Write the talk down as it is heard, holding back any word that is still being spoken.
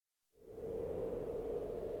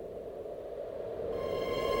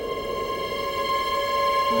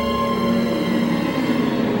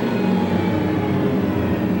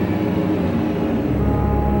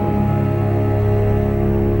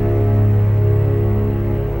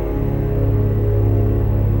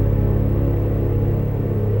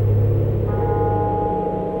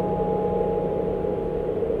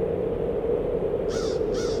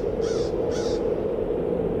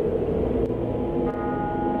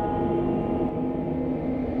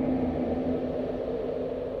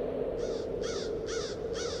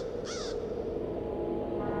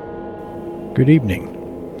Good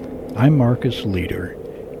evening. I'm Marcus Leader,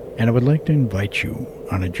 and I would like to invite you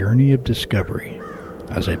on a journey of discovery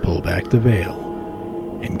as I pull back the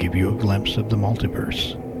veil and give you a glimpse of the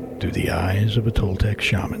multiverse through the eyes of a Toltec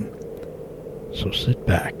shaman. So sit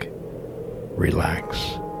back, relax,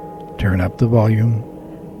 turn up the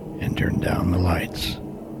volume, and turn down the lights.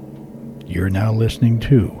 You're now listening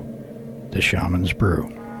to The Shaman's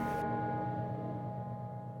Brew.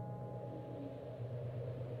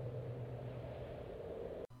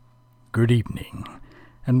 Good evening,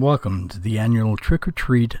 and welcome to the annual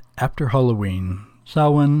trick-or-treat after Halloween,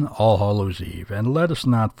 Samhain, All Hallows Eve, and let us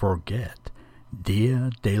not forget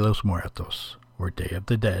Dia de los Muertos, or Day of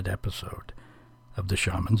the Dead episode of The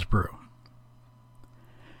Shaman's Brew.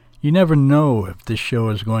 You never know if this show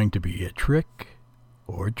is going to be a trick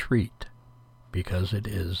or a treat, because it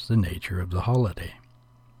is the nature of the holiday.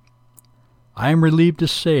 I am relieved to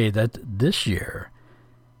say that this year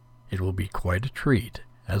it will be quite a treat,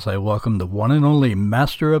 as I welcome the one and only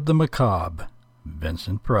master of the macabre,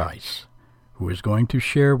 Vincent Price, who is going to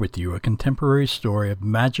share with you a contemporary story of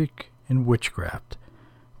magic and witchcraft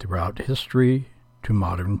throughout history to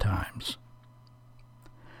modern times.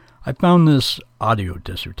 I found this audio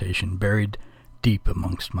dissertation buried deep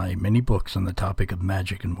amongst my many books on the topic of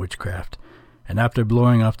magic and witchcraft, and after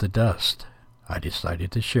blowing off the dust, I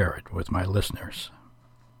decided to share it with my listeners.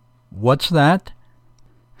 What's that?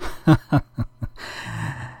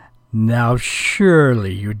 Now,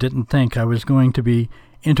 surely you didn't think I was going to be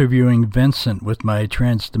interviewing Vincent with my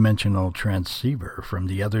transdimensional transceiver from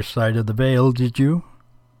the other side of the veil, did you?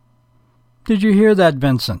 Did you hear that,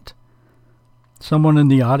 Vincent? Someone in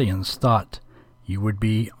the audience thought you would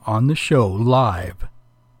be on the show live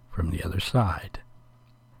from the other side.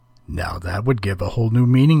 Now that would give a whole new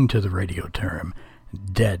meaning to the radio term,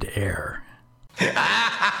 dead air.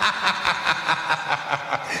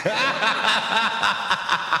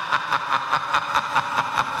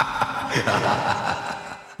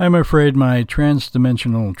 I'm afraid my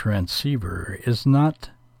transdimensional transceiver is not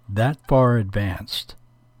that far advanced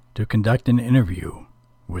to conduct an interview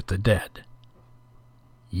with the dead.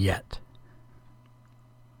 Yet.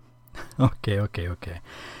 Okay.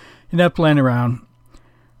 Enough playing around.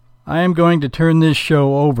 I am going to turn this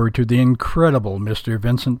show over to the incredible Mr.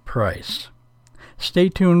 Vincent Price. Stay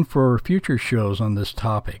tuned for future shows on this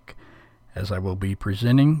topic, as I will be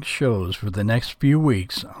presenting shows for the next few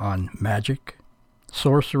weeks on magic,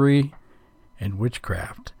 sorcery, and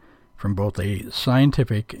witchcraft from both a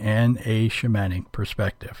scientific and a shamanic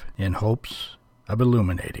perspective, in hopes of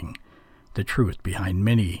illuminating the truth behind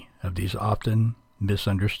many of these often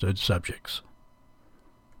misunderstood subjects.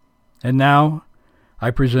 And now, I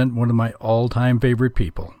present one of my all-time favorite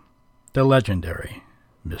people, the legendary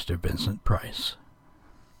Mr. Vincent Price.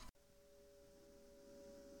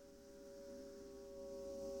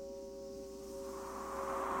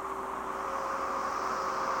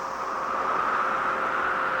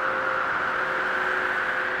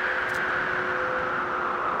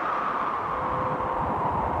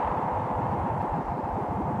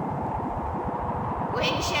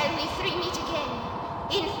 When shall we three meet again?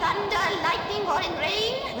 In thunder, lightning, or in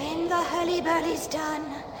rain? When the hurly-burly's done,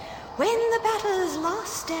 when the battle's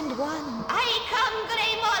lost and won. I come,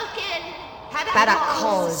 Grey Malkin. Para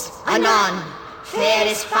cause, anon. Fair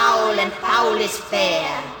is foul and foul is fair.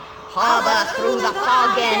 Harbour through the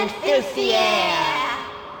fog and filthy air.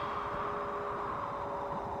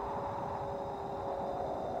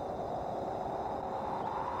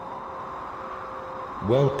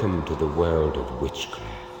 Welcome to the world of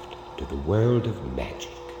witchcraft, to the world of magic.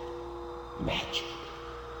 Magic.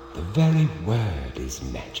 The very word is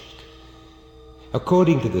magic.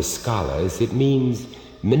 According to the scholars, it means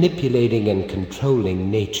manipulating and controlling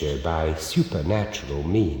nature by supernatural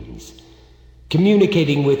means,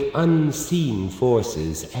 communicating with unseen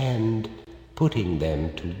forces and putting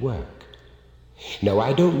them to work. No,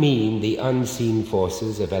 I don't mean the unseen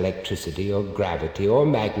forces of electricity or gravity or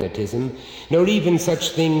magnetism, nor even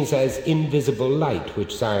such things as invisible light,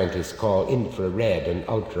 which scientists call infrared and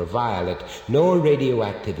ultraviolet, nor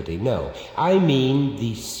radioactivity. No, I mean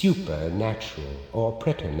the supernatural or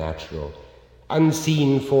preternatural,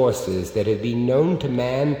 unseen forces that have been known to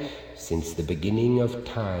man since the beginning of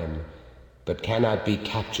time, but cannot be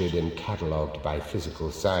captured and catalogued by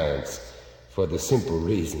physical science, for the simple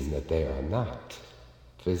reason that they are not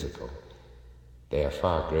physical. They are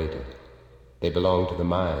far greater. They belong to the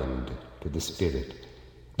mind, to the spirit.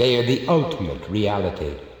 They are the ultimate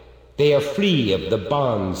reality. They are free of the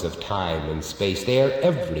bonds of time and space. They are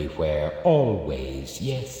everywhere, always.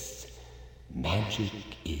 Yes, magic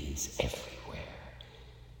is everywhere.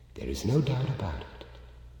 There is no doubt about it.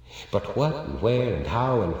 But what and where and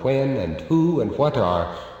how and when and who and what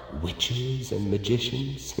are witches and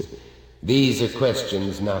magicians? These are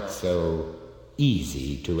questions not so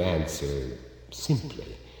easy to answer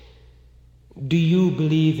simply. Do you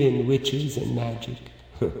believe in witches and magic?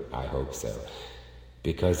 I hope so,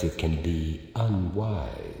 because it can be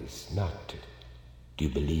unwise not to. Do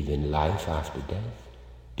you believe in life after death?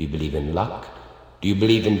 Do you believe in luck? Do you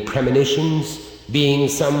believe in premonitions? Being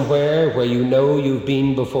somewhere where you know you've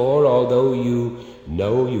been before, although you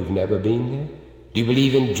know you've never been there? Do you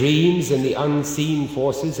believe in dreams and the unseen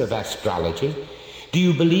forces of astrology? Do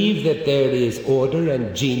you believe that there is order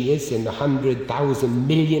and genius in the 100,000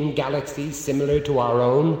 million galaxies similar to our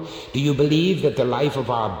own? Do you believe that the life of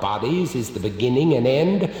our bodies is the beginning and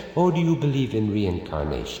end? Or do you believe in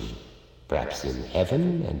reincarnation? Perhaps in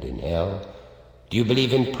heaven and in hell? Do you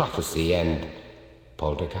believe in prophecy and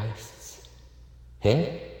poltergeists? Eh?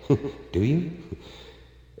 Do you?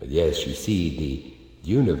 Yes, you see, the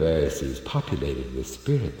universe is populated with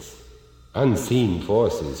spirits. Unseen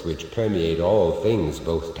forces which permeate all things,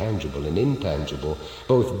 both tangible and intangible,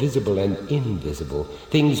 both visible and invisible,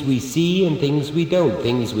 things we see and things we don't,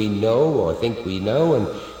 things we know or think we know and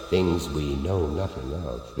things we know nothing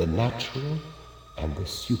of, the natural and the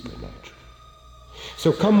supernatural.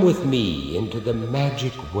 So come with me into the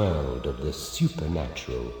magic world of the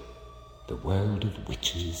supernatural, the world of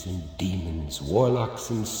witches and demons, warlocks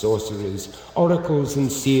and sorcerers, oracles and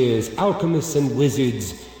seers, alchemists and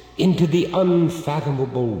wizards, into the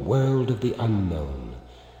unfathomable world of the unknown,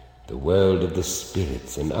 the world of the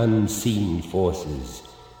spirits and unseen forces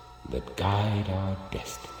that guide our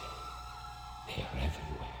destiny. They are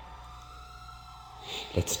everywhere.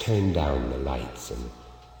 Let's turn down the lights and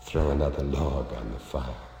throw another log on the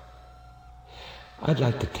fire. I'd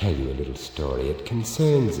like to tell you a little story. It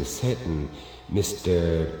concerns a certain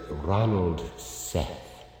Mr. Ronald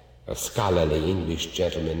Seth, a scholarly English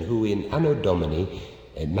gentleman who in Anno Domini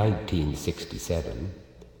in 1967,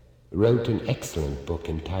 wrote an excellent book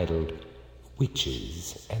entitled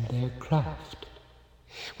Witches and Their Craft.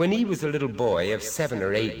 When he was a little boy of 7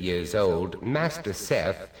 or 8 years old, Master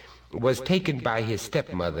Seth was taken by his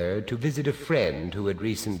stepmother to visit a friend who had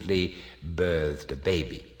recently birthed a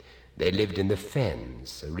baby. They lived in the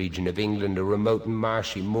Fens, a region of England, a remote and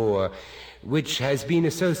marshy moor, which has been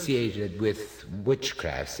associated with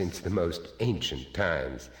witchcraft since the most ancient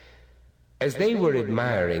times. As they were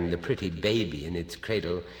admiring the pretty baby in its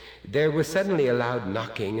cradle, there was suddenly a loud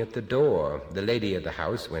knocking at the door. The lady of the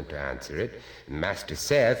house went to answer it, and Master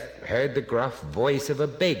Seth heard the gruff voice of a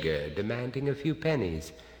beggar demanding a few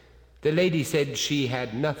pennies. The lady said she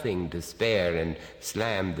had nothing to spare and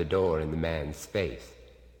slammed the door in the man's face.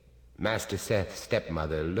 Master Seth's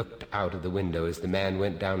stepmother looked out of the window as the man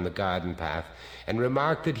went down the garden path and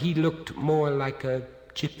remarked that he looked more like a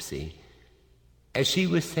gypsy. As she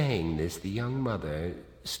was saying this, the young mother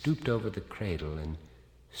stooped over the cradle and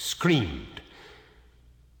screamed.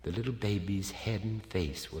 The little baby's head and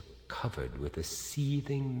face were covered with a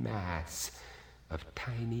seething mass of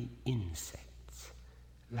tiny insects,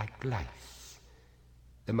 like lice.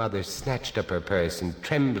 The mother snatched up her purse and,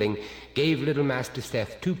 trembling, gave little Master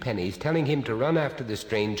Seth 2 pennies, telling him to run after the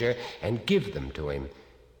stranger and give them to him.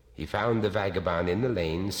 He found the vagabond in the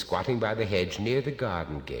lane, squatting by the hedge near the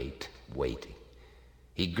garden gate, waiting.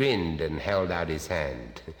 He grinned and held out his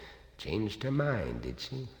hand. Changed her mind, did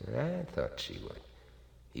she? I thought she would.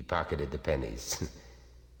 He pocketed the pennies.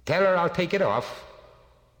 Tell her I'll take it off.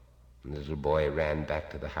 And the little boy ran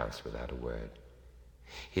back to the house without a word.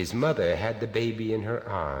 His mother had the baby in her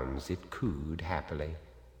arms. It cooed happily.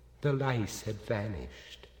 The lice had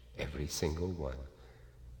vanished, every single one.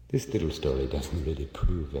 This little story doesn't really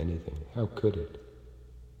prove anything. How could it?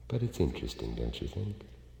 But it's interesting, don't you think?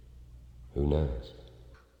 Who knows?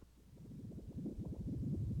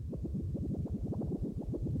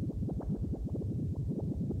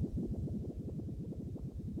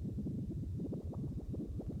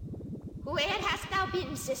 Where hast thou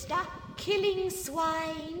been, sister? Killing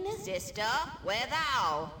swine. Sister, where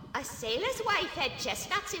thou? A sailor's wife had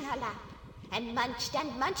chestnuts in her lap, and munched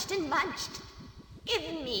and munched and munched. Give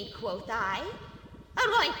me, quoth I.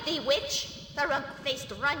 Aroint thee, witch, the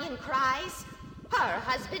rump-faced Runyon cries. Her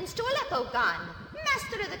husband's to Aleppo gone,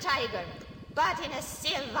 master of the tiger, but in a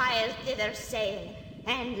servile thither sail,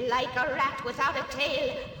 and like a rat without a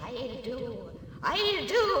tail, I'll do, and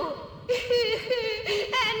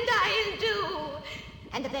I'll do.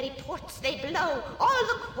 And the very ports they blow, all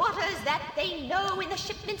the quarters that they know in the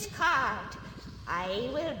shipman's card. I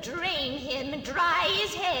will drain him dry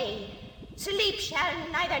as hay. Sleep shall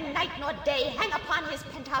neither night nor day hang upon his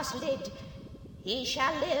penthouse lid. He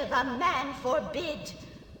shall live, a man forbid.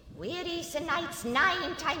 Weary Sir Knight's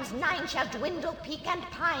 9 times 9 shall dwindle peak and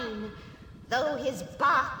pine. Though his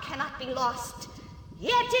bark cannot be lost,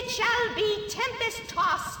 yet it shall be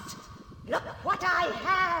tempest-tossed. Look what I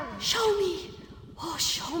have. Show me. Oh,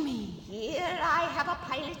 show me. Here I have a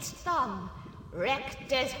pilot's thumb,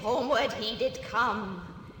 wrecked as homeward he did come.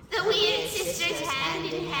 The weird sisters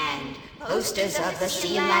hand in hand, posters of the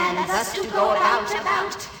sea and land, thus to go about,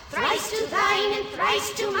 thrice to thine and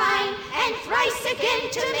thrice to mine, and thrice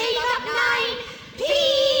again to make up 9.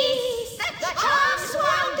 Peace! The charm's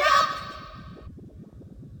wound up!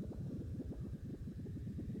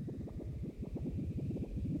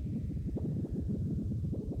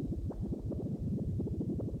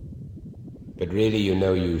 But really, you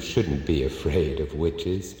know, you shouldn't be afraid of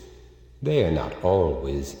witches. They are not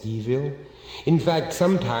always evil. In fact,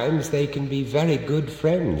 sometimes they can be very good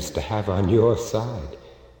friends to have on your side.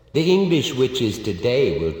 The English witches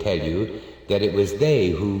today will tell you that it was they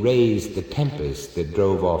who raised the tempest that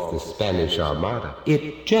drove off the Spanish Armada.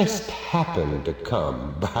 It just happened to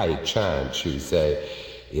come by chance, you say,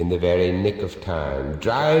 in the very nick of time,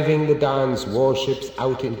 driving the Don's warships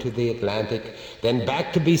out into the Atlantic, then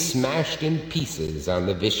back to be smashed in pieces on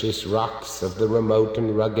the vicious rocks of the remote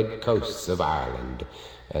and rugged coasts of Ireland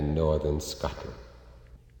and northern Scotland.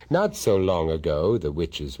 Not so long ago, the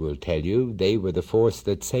witches will tell you, they were the force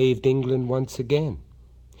that saved England once again.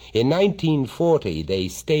 In 1940, they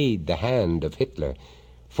stayed the hand of Hitler,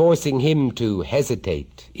 forcing him to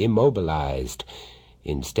hesitate, immobilized,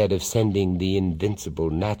 instead of sending the invincible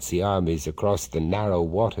Nazi armies across the narrow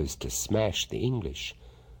waters to smash the English.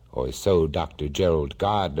 Or so Dr. Gerald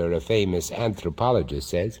Gardner, a famous anthropologist,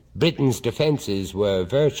 says. Britain's defenses were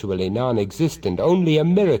virtually non-existent. Only a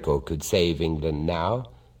miracle could save England now,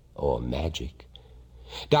 or magic.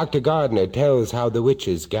 Dr. Gardner tells how the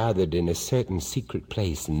witches gathered in a certain secret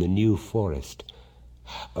place in the New Forest.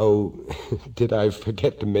 Oh, did I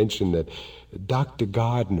forget to mention that Dr.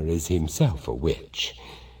 Gardner is himself a witch?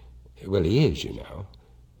 Well, he is, you know.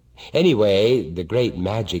 Anyway, the great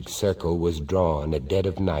magic circle was drawn at dead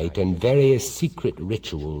of night, and various secret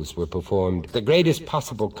rituals were performed. The greatest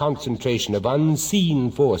possible concentration of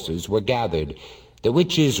unseen forces were gathered. The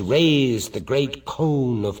witches raised the great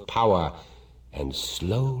cone of power and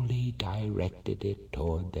slowly directed it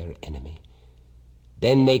toward their enemy.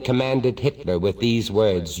 Then they commanded Hitler with these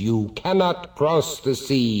words, "You cannot cross the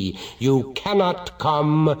sea. You cannot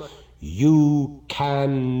come. You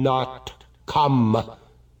cannot come."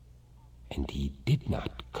 And he did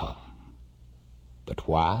not come. But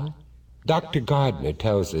why? Dr. Gardner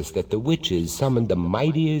tells us that the witches summoned the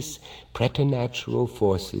mightiest preternatural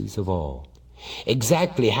forces of all.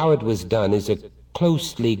 Exactly how it was done is a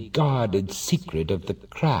closely guarded secret of the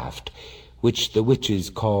craft, which the witches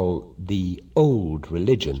call the old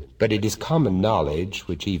religion. But it is common knowledge,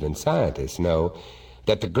 which even scientists know,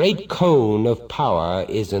 that the great cone of power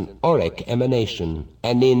is an auric emanation,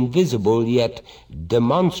 an invisible yet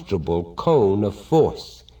demonstrable cone of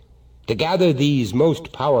force. To gather these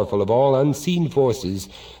most powerful of all unseen forces,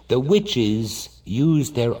 the witches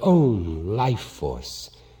used their own life force,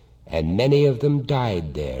 and many of them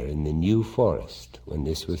died there in the New Forest when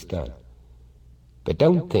this was done. But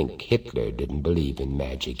don't think Hitler didn't believe in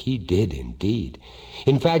magic. He did indeed.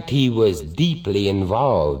 In fact, he was deeply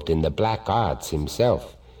involved in the black arts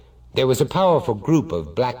himself. There was a powerful group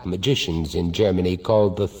of black magicians in Germany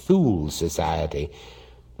called the Thule Society.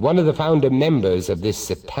 One of the founder members of this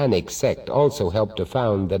satanic sect also helped to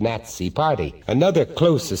found the Nazi Party. Another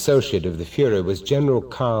close associate of the Fuhrer was General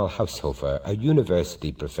Karl Haushofer, a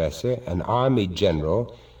university professor, an army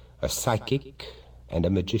general, a psychic, and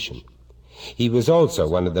a magician. He was also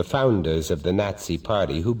one of the founders of the Nazi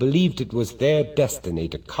Party, who believed it was their destiny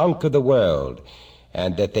to conquer the world,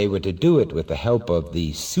 and that they were to do it with the help of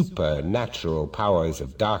the supernatural powers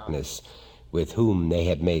of darkness with whom they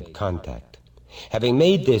had made contact. Having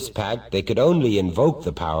made this pact, they could only invoke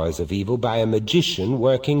the powers of evil by a magician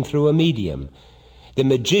working through a medium. The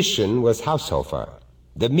magician was Haushofer.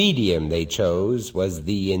 The medium they chose was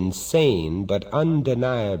the insane but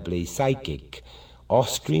undeniably psychic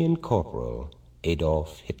Austrian Corporal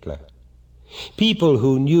Adolf Hitler. People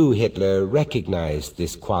who knew Hitler recognized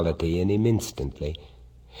this quality in him instantly.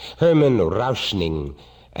 Hermann Rauschning,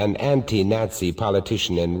 an anti-Nazi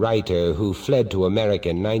politician and writer who fled to America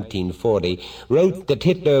in 1940, wrote that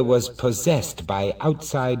Hitler was possessed by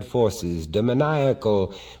outside forces,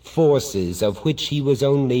 demoniacal forces of which he was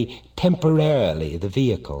only temporarily the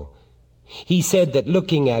vehicle. He said that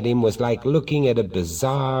looking at him was like looking at a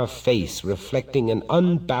bizarre face reflecting an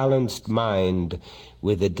unbalanced mind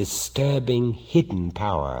with a disturbing hidden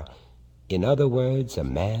power. In other words, a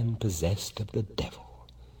man possessed of the devil.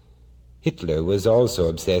 Hitler was also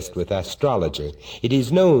obsessed with astrology. It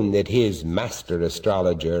is known that his master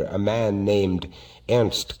astrologer, a man named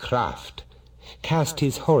Ernst Kraft, cast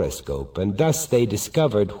his horoscope, and thus they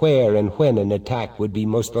discovered where and when an attack would be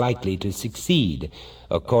most likely to succeed,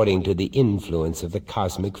 according to the influence of the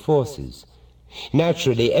cosmic forces.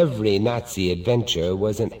 Naturally, every Nazi adventure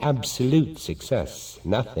was an absolute success.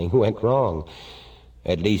 Nothing went wrong,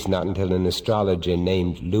 at least not until an astrologer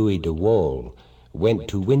named Louis de Wohl went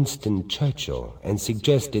to Winston Churchill and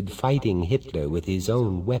suggested fighting Hitler with his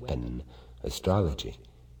own weapon, astrology.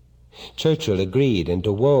 Churchill agreed, and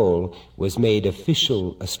de Wohl was made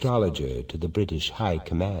official astrologer to the British High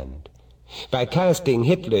Command. By casting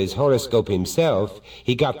Hitler's horoscope himself,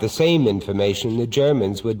 he got the same information the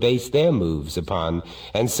Germans would base their moves upon,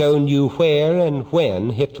 and so knew where and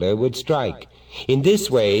when Hitler would strike. In this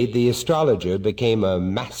way, the astrologer became a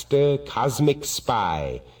master cosmic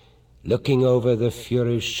spy, looking over the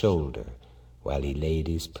Führer's shoulder while he laid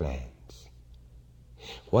his plans.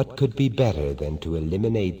 What could be better than to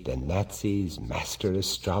eliminate the Nazis' master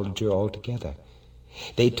astrologer altogether?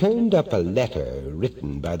 They turned up a letter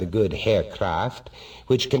written by the good Herr Kraft,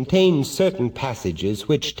 which contained certain passages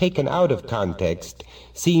which, taken out of context,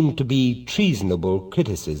 seemed to be treasonable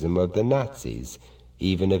criticism of the Nazis,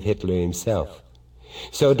 even of Hitler himself.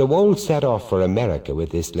 So de Wohl set off for America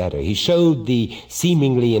with this letter. He showed the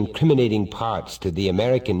seemingly incriminating parts to the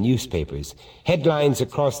American newspapers. Headlines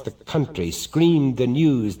across the country screamed the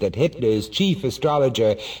news that Hitler's chief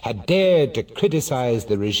astrologer had dared to criticize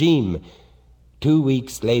the regime. 2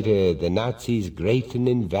 weeks later, the Nazis' great and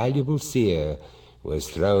invaluable seer was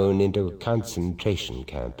thrown into a concentration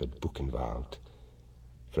camp at Buchenwald.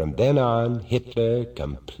 From then on, Hitler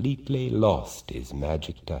completely lost his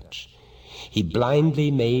magic touch. He blindly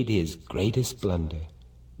made his greatest blunder.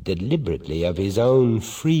 Deliberately, of his own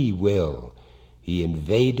free will, he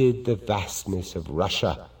invaded the vastness of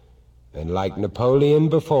Russia, and like Napoleon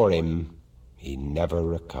before him, he never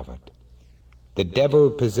recovered. The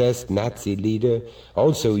devil-possessed Nazi leader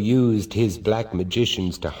also used his black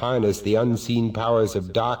magicians to harness the unseen powers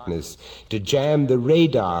of darkness, to jam the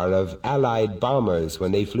radar of Allied bombers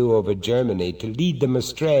when they flew over Germany, to lead them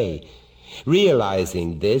astray.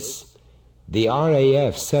 Realizing this, the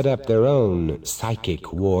RAF set up their own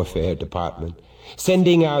psychic warfare department,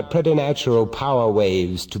 sending out preternatural power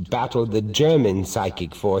waves to battle the German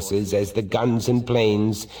psychic forces as the guns and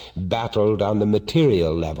planes battled on the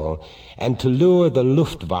material level, and to lure the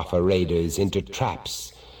Luftwaffe raiders into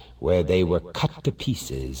traps where they were cut to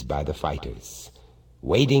pieces by the fighters,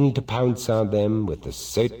 waiting to pounce on them with the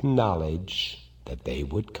certain knowledge that they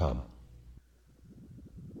would come.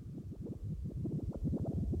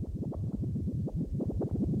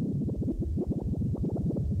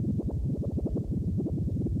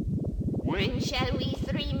 When shall we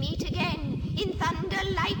three meet again, in thunder,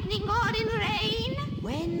 lightning, or in rain?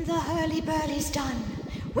 When the hurly-burly's done,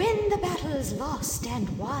 when the battle's lost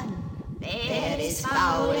and won. Fair is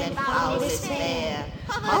foul and foul is fair.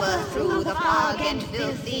 Hover through the fog and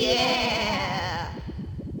filthy air.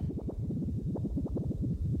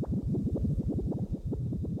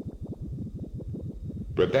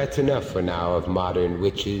 But that's enough for now of modern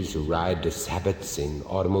witches who ride to Sabbats in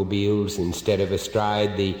automobiles instead of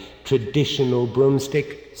astride the traditional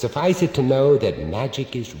broomstick. Suffice it to know that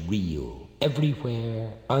magic is real,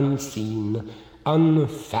 everywhere, unseen,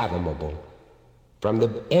 unfathomable. From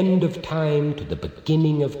the end of time to the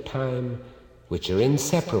beginning of time, which are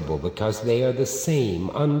inseparable because they are the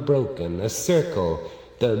same, unbroken, a circle,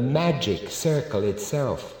 the magic circle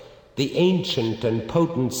itself. The ancient and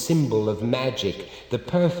potent symbol of magic, the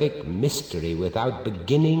perfect mystery without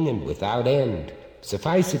beginning and without end.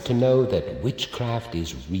 Suffice it to know that witchcraft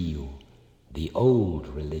is real, the old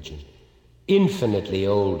religion, infinitely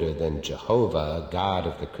older than Jehovah, God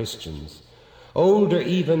of the Christians, older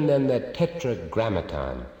even than the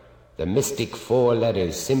Tetragrammaton, the mystic 4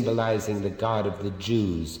 letters symbolizing the God of the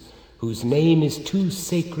Jews, whose name is too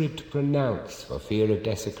sacred to pronounce for fear of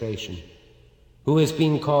desecration, who has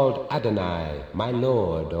been called Adonai, my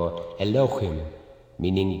Lord, or Elohim,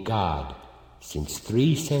 meaning God, since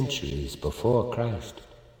 3 centuries before Christ.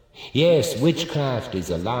 Yes, witchcraft is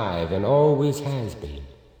alive and always has been,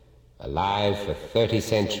 alive for 30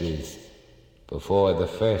 centuries before the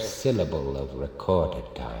first syllable of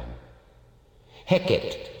recorded time.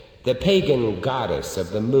 Hecate, the pagan goddess of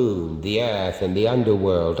the moon, the earth, and the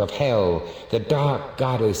underworld, of hell, the dark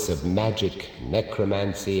goddess of magic,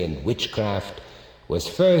 necromancy, and witchcraft, was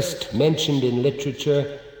first mentioned in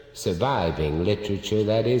literature, surviving literature,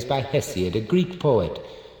 that is, by Hesiod, a Greek poet,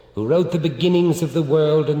 who wrote the beginnings of the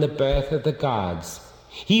world and the birth of the gods.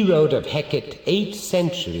 He wrote of Hecate 8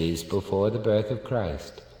 centuries before the birth of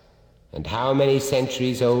Christ. And how many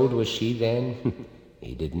centuries old was she then?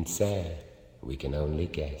 He didn't say. We can only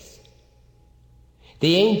guess.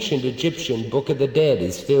 The ancient Egyptian Book of the Dead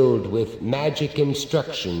is filled with magic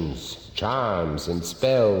instructions, charms, and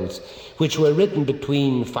spells, which were written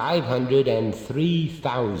between 500 and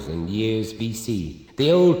 3,000 years BC.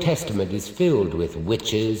 The Old Testament is filled with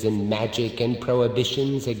witches and magic and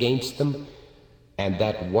prohibitions against them. And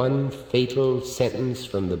that one fatal sentence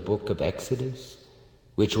from the book of Exodus,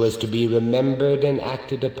 which was to be remembered and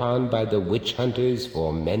acted upon by the witch hunters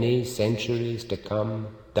for many centuries to come,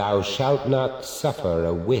 "Thou shalt not suffer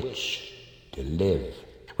a witch to live."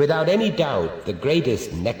 Without any doubt, the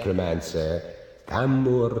greatest necromancer,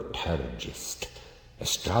 thaumaturgist,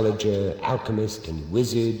 astrologer, alchemist, and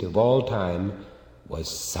wizard of all time was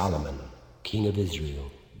Solomon, king of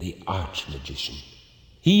Israel, the arch-magician.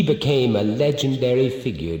 He became a legendary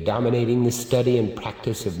figure dominating the study and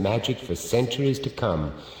practice of magic for centuries to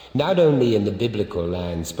come, not only in the biblical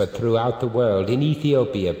lands, but throughout the world, in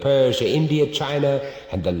Ethiopia, Persia, India, China,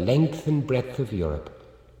 and the length and breadth of Europe.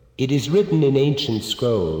 It is written in ancient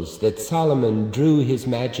scrolls that Solomon drew his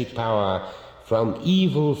magic power from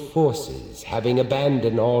evil forces, having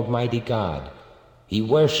abandoned Almighty God. He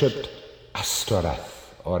worshipped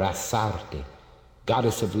Ashtoreth, or Astarte,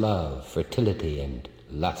 goddess of love, fertility, and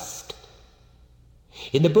lust.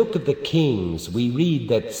 In the book of the Kings, we read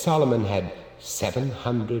that Solomon had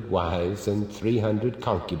 700 wives and 300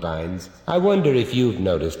 concubines. I wonder if you've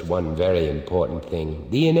noticed one very important thing,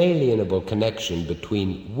 the inalienable connection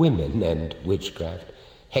between women and witchcraft.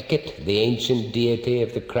 Hecate, the ancient deity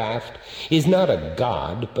of the craft, is not a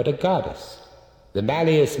god, but a goddess. The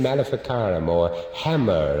Malleus Maleficarum, or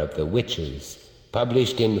Hammer of the Witches,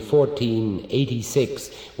 published in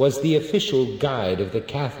 1486, was the official guide of the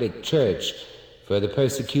Catholic Church for the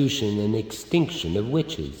persecution and extinction of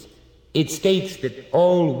witches. It states that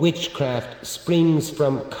all witchcraft springs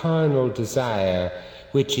from carnal desire,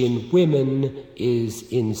 which in women is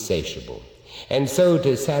insatiable, and so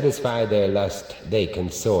to satisfy their lust they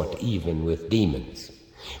consort even with demons.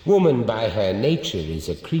 Woman by her nature is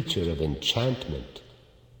a creature of enchantment.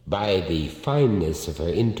 By the fineness of her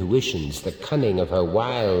intuitions, the cunning of her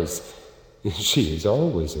wiles, she is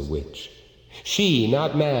always a witch. She,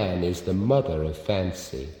 not man, is the mother of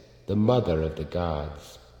fancy, the mother of the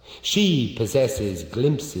gods. She possesses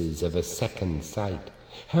glimpses of a second sight.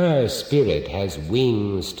 Her spirit has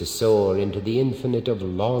wings to soar into the infinite of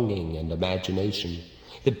longing and imagination.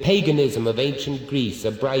 The paganism of ancient Greece,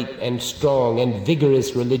 a bright and strong and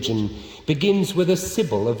vigorous religion, begins with a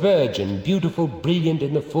Sibyl, a virgin, beautiful, brilliant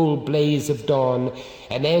in the full blaze of dawn,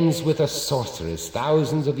 and ends with a sorceress,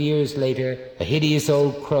 thousands of years later, a hideous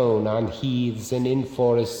old crone on heaths and in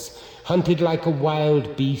forests, hunted like a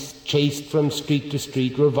wild beast, chased from street to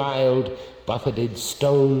street, reviled, buffeted,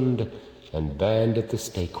 stoned, and burned at the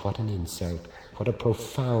stake. What an insult! What a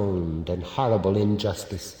profound and horrible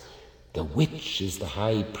injustice! The witch is the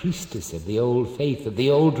high priestess of the old faith, of the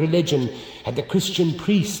old religion, and the Christian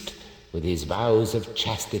priest, with his vows of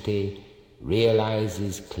chastity,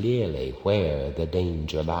 realizes clearly where the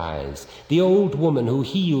danger lies. The old woman who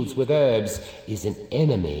heals with herbs is an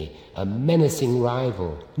enemy, a menacing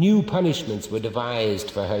rival. New punishments were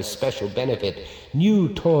devised for her special benefit, new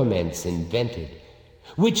torments invented.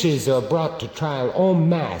 Witches are brought to trial en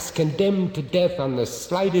masse, condemned to death on the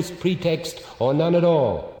slightest pretext or none at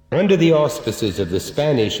all. Under the auspices of the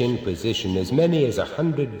Spanish Inquisition, as many as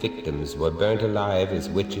 100 victims were burnt alive as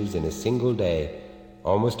witches in a single day,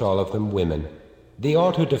 almost all of them women. The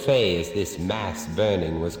auto de fe, as this mass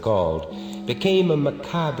burning was called, became a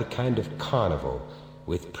macabre kind of carnival,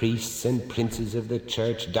 with priests and princes of the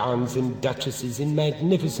church, dons and duchesses in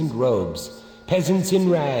magnificent robes, peasants in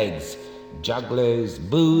rags, jugglers,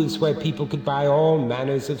 booths where people could buy all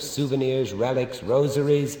manners of souvenirs, relics,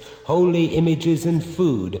 rosaries, holy images, and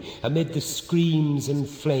food, amid the screams and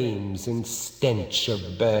flames and stench of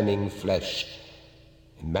burning flesh.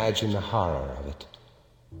 Imagine the horror of it.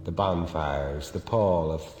 The bonfires, the pall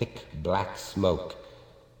of thick black smoke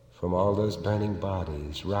from all those burning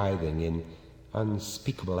bodies writhing in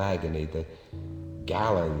unspeakable agony, the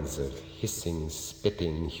gallons of hissing,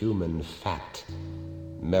 spitting human fat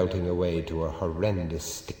melting away to a horrendous,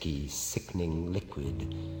 sticky, sickening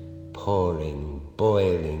liquid, pouring,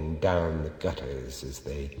 boiling down the gutters as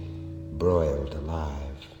they broiled alive.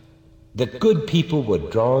 The good people were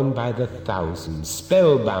drawn by the thousands,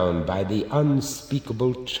 spellbound by the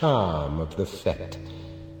unspeakable charm of the fete,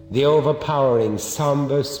 the overpowering,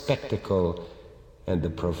 somber spectacle, and the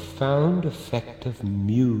profound effect of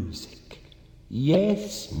music.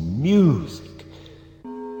 Yes, music.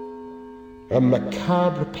 a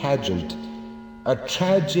macabre pageant, a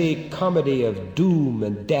tragic comedy of doom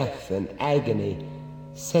and death and agony,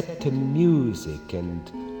 set to music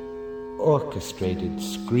and orchestrated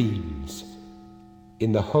screams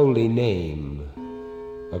in the holy name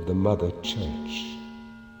of the Mother Church.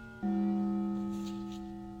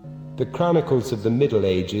 The chronicles of the Middle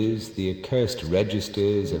Ages, the accursed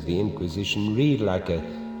registers of the Inquisition, read like a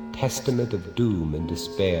testament of doom and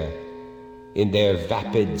despair. In their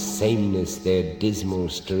vapid sameness, their dismal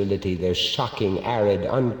sterility, their shocking, arid,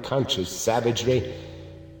 unconscious savagery,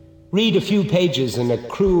 read a few pages and a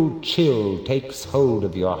cruel chill takes hold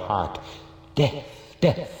of your heart. Death,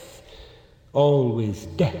 death, always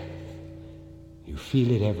death. You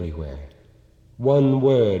feel it everywhere. One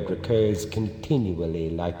word recurs continually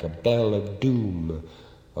like a bell of doom,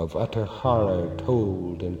 of utter horror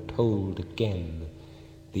told and told again.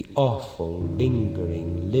 The awful,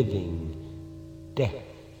 lingering, living death.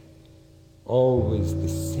 Always the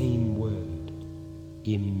same word,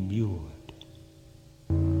 immured.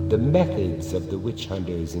 The methods of the witch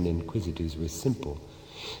hunters and inquisitors were simple.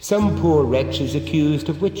 Some poor wretch is accused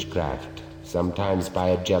of witchcraft, sometimes by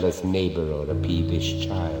a jealous neighbor or a peevish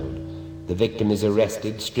child. The victim is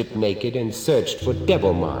arrested, stripped naked, and searched for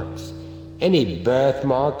devil marks. Any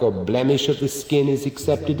birthmark or blemish of the skin is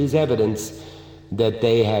accepted as evidence that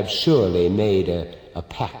they have surely made a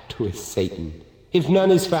pact with Satan. If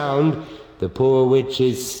none is found, the poor witch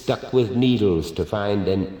is stuck with needles to find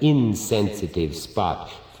an insensitive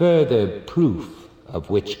spot, further proof of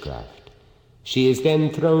witchcraft. She is then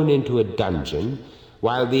thrown into a dungeon,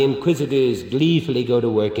 while the inquisitors gleefully go to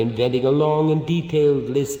work inventing a long and detailed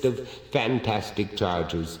list of fantastic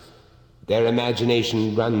charges. Their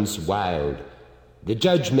imagination runs wild. The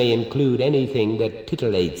judge may include anything that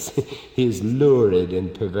titillates his lurid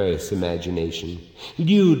and perverse imagination.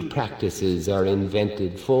 Lewd practices are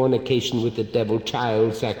invented, fornication with the devil,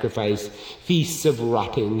 child sacrifice, feasts of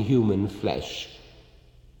rotting human flesh.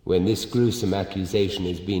 When this gruesome accusation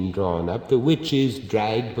is being drawn up, the witch is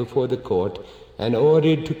dragged before the court and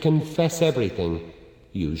ordered to confess everything.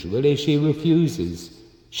 Usually she refuses.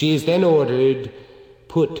 She is then ordered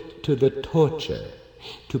put to the torture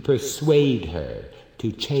to persuade her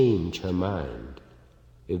to change her mind.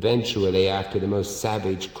 Eventually, after the most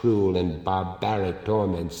savage, cruel, and barbaric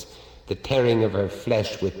torments, the tearing of her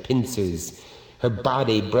flesh with pincers, her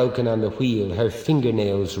body broken on the wheel, her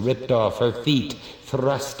fingernails ripped off, her feet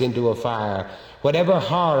thrust into a fire, whatever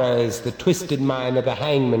horrors the twisted mind of the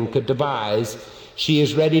hangman could devise, she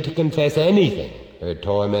is ready to confess anything her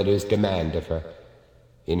tormentors demand of her.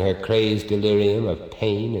 In her crazed delirium of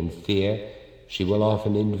pain and fear, she will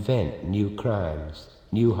often invent new crimes,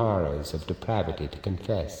 new horrors of depravity to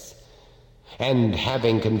confess. And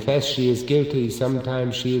having confessed she is guilty,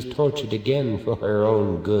 sometimes she is tortured again for her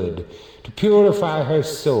own good, to purify her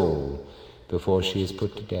soul before she is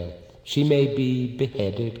put to death. She may be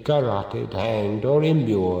beheaded, garroted, hanged, or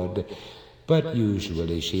immured, but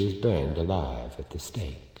usually she is burned alive at the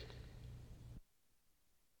stake.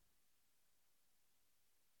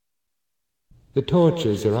 The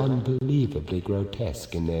tortures are unbelievably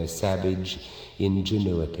grotesque in their savage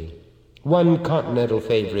ingenuity. One continental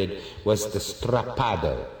favorite was the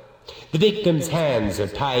strappado. The victim's hands are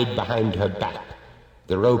tied behind her back.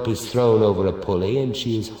 The rope is thrown over a pulley, and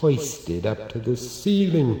she is hoisted up to the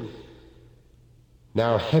ceiling.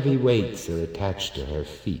 Now heavy weights are attached to her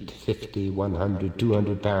feet, 50, 100,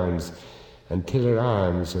 200 pounds, until her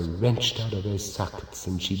arms are wrenched out of their sockets,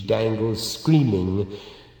 and she dangles screaming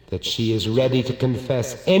that she is ready to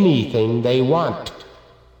confess anything they want.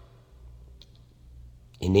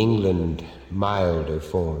 In England, milder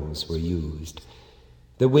forms were used.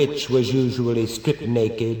 The witch was usually stripped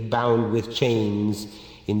naked, bound with chains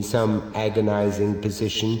in some agonizing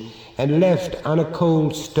position, and left on a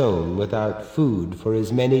cold stone without food for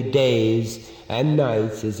as many days and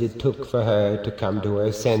nights as it took for her to come to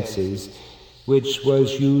her senses, which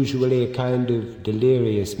was usually a kind of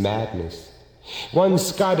delirious madness. One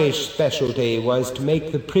Scottish specialty was to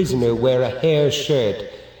make the prisoner wear a hair shirt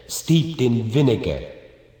steeped in vinegar.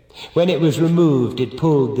 When it was removed, it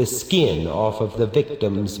pulled the skin off of the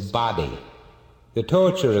victim's body. The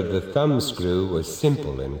torture of the thumbscrew was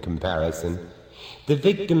simple in comparison. The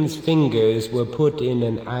victim's fingers were put in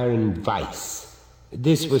an iron vise.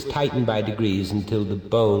 This was tightened by degrees until the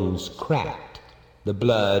bones cracked, the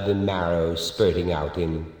blood and marrow spurting out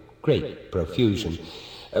in great profusion.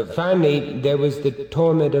 Finally, there was the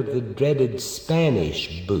torment of the dreaded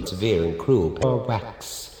Spanish boots, severe and cruel, or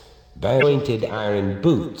wax, pointed iron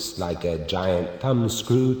boots like a giant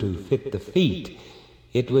thumbscrew to fit the feet.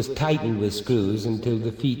 It was tightened with screws until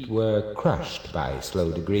the feet were crushed by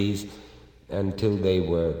slow degrees. until they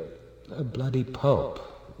were a bloody pulp,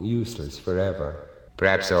 useless forever.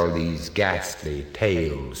 Perhaps all these ghastly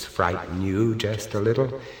tales frighten you just a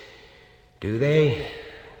little. Do they?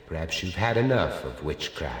 Perhaps you've had enough of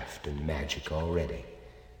witchcraft and magic already.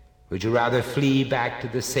 Would you rather flee back to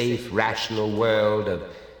the safe, rational world of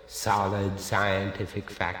solid scientific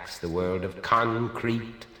facts, the world of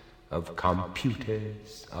concrete, of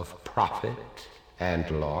computers, of profit and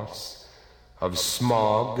loss, of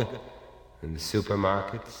smog and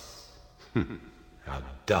supermarkets? How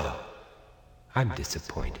dull. I'm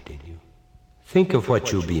disappointed in you. Think of what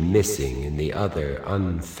you'll be missing in the other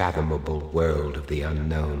unfathomable world of the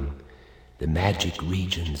unknown, the magic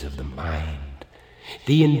regions of the mind,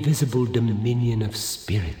 the invisible dominion of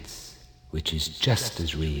spirits, which is just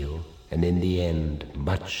as real and in the end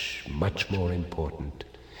much, much more important.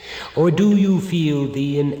 Or do you feel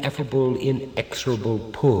the ineffable, inexorable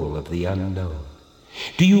pull of the unknown?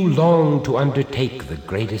 Do you long to undertake the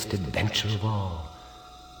greatest adventure of all,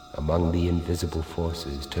 among the invisible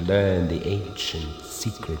forces, to learn the ancient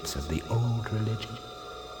secrets of the old religion?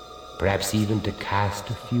 Perhaps even to cast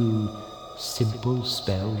a few simple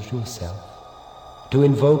spells yourself? To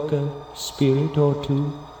invoke a spirit or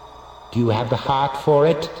two? Do you have the heart for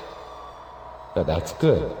it? Well, that's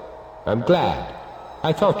good. I'm glad.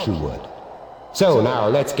 I thought you would. So now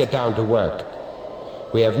let's get down to work.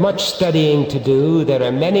 We have much studying to do. There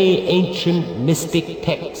are many ancient mystic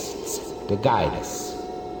texts to guide us.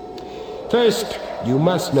 First, you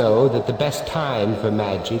must know that the best time for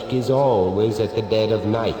magic is always at the dead of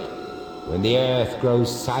night, when the earth grows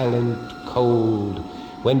silent, cold,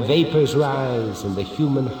 when vapors rise and the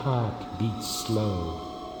human heart beats slow,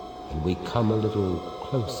 and we come a little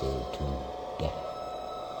closer to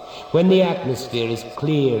death. When the atmosphere is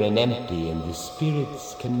clear and empty and the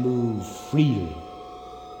spirits can move freely.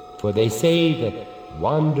 For they say that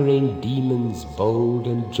wandering demons, bold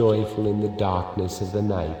and joyful in the darkness of the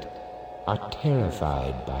night, are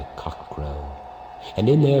terrified by cockcrow, and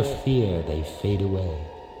in their fear they fade away.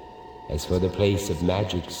 As for the place of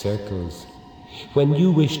magic circles, when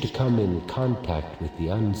you wish to come in contact with the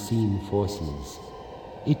unseen forces,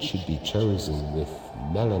 it should be chosen with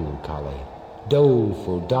melancholy,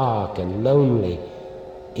 doleful, dark, and lonely,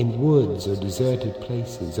 in woods or deserted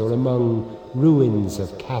places, or among ruins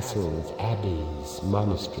of castles, abbeys,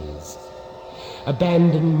 monasteries,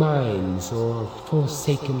 abandoned mines or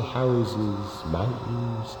forsaken houses,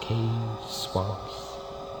 mountains, caves, swamps,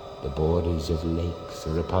 the borders of lakes,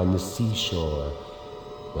 or upon the seashore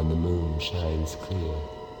when the moon shines clear,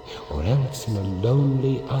 or else in a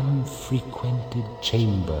lonely, unfrequented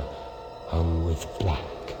chamber hung with black,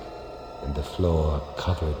 and the floor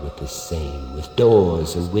covered with the same, with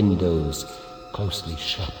doors and windows closely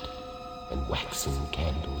shut, and waxen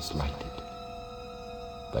candles lighted.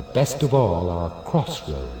 But best of all are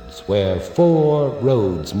crossroads, where 4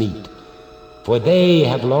 roads meet, for they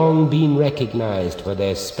have long been recognized for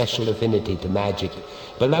their special affinity to magic,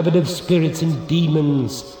 beloved of spirits and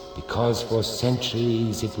demons, because for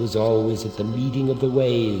centuries it was always at the meeting of the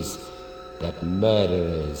ways that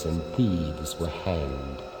murderers and thieves were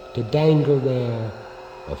hanged, to dangle there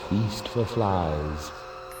a feast for flies,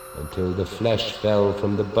 until the flesh fell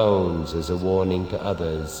from the bones as a warning to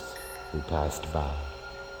others who passed by.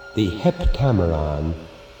 The Heptameron,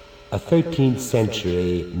 a 13th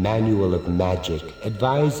century manual of magic,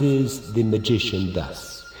 advises the magician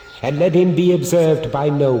thus: "And let him be observed by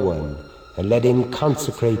no one, and let him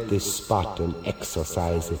consecrate this spot and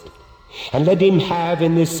exorcise it. And let him have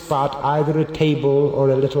in this spot either a table or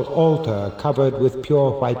a little altar covered with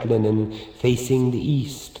pure white linen, facing the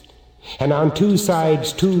east, and on 2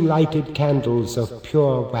 sides 2 lighted candles of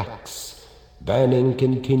pure wax, burning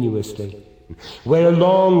continuously. Wear a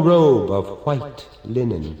long robe of white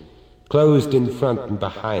linen, closed in front and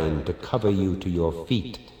behind to cover you to your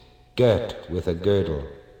feet, girt with a girdle.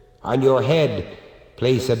 On your head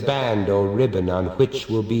place a band or ribbon on which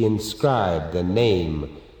will be inscribed the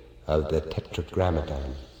name of the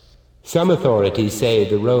Tetragrammaton. Some authorities say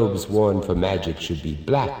the robes worn for magic should be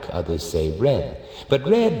black, others say red. But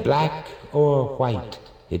red, black, or white,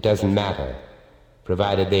 it doesn't matter,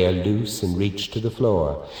 provided they are loose and reach to the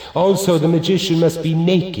floor. Also, the magician must be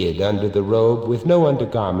naked under the robe with no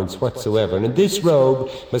undergarments whatsoever, and this robe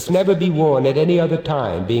must never be worn at any other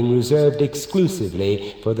time, being reserved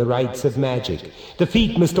exclusively for the rites of magic. The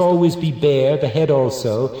feet must always be bare, the head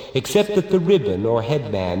also, except that the ribbon or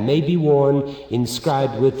headband may be worn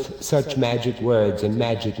inscribed with such magic words and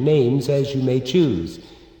magic names as you may choose.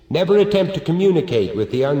 Never attempt to communicate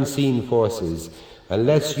with the unseen forces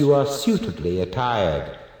unless you are suitably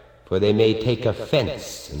attired, for they may take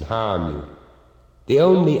offense and harm you. The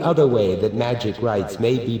only other way that magic rites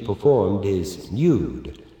may be performed is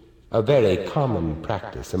nude, a very common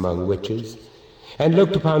practice among witches, and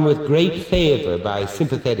looked upon with great favor by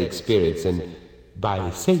sympathetic spirits and by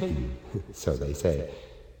Satan, so they say.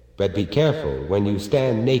 But be careful, when you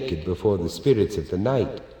stand naked before the spirits of the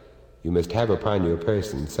night, you must have upon your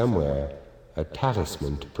person somewhere a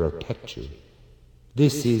talisman to protect you.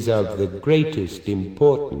 This is of the greatest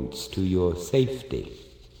importance to your safety.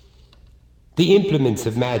 The implements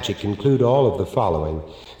of magic include all of the following.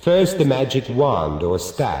 First, the magic wand or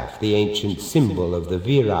staff, the ancient symbol of the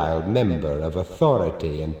virile member of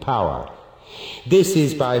authority and power. This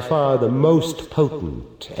is by far the most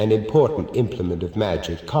potent and important implement of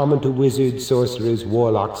magic, common to wizards, sorcerers,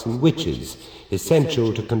 warlocks, and witches,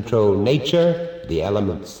 essential to control nature, the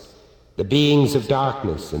elements, the beings of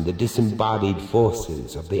darkness, and the disembodied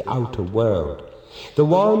forces of the outer world. The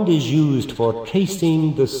wand is used for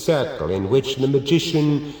tracing the circle in which the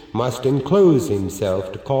magician must enclose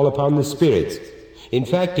himself to call upon the spirits. In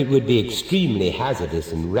fact, it would be extremely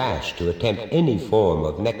hazardous and rash to attempt any form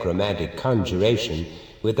of necromantic conjuration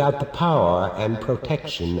without the power and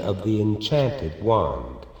protection of the enchanted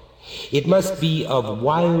wand. It must be of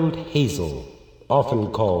wild hazel,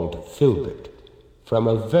 often called filbert, from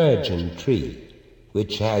a virgin tree,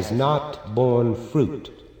 which has not borne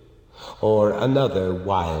fruit, or another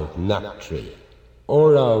wild nut tree,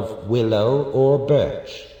 or of willow or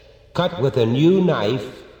birch, cut with a new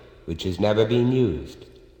knife which has never been used.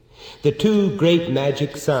 The two great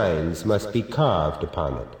magic signs must be carved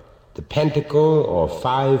upon it, the pentacle or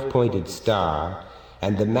five-pointed star,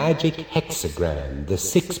 and the magic hexagram, the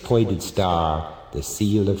six-pointed star, the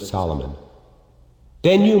seal of Solomon.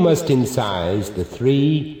 Then you must incise the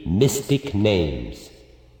three mystic names,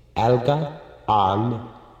 Alga, An,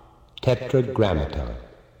 Tetragrammaton,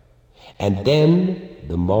 and then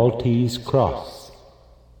the Maltese cross.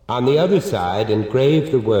 On the other side,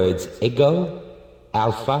 engrave the words Ego,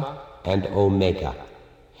 Alpha, and Omega.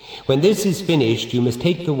 When this is finished, you must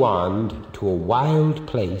take the wand to a wild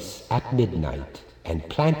place at midnight and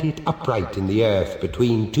plant it upright in the earth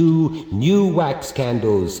between two new wax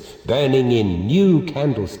candles burning in new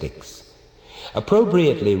candlesticks.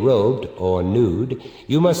 Appropriately robed or nude,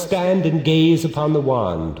 you must stand and gaze upon the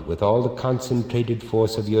wand with all the concentrated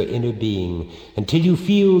force of your inner being until you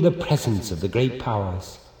feel the presence of the great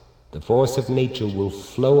powers. The force of nature will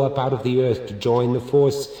flow up out of the earth to join the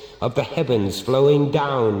force of the heavens flowing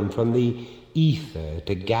down from the ether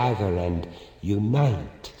to gather and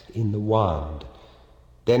unite in the wand.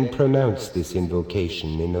 Then pronounce this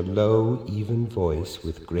invocation in a low, even voice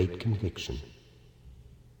with great conviction.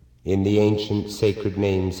 In the ancient sacred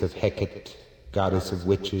names of Hecate, goddess of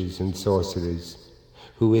witches and sorcerers,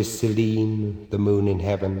 who is Selene, the moon in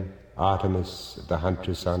heaven, Artemis, the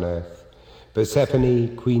huntress on earth,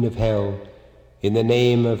 Persephone, queen of hell, in the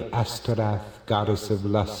name of Astorath, goddess of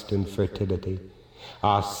lust and fertility,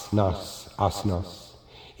 Asnos,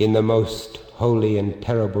 in the most holy and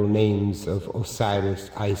terrible names of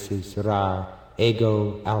Osiris, Isis, Ra,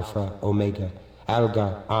 Ego, Alpha, Omega,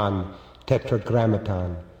 Alga, An,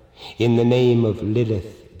 Tetragrammaton, in the name of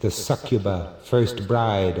Lilith, the succuba, first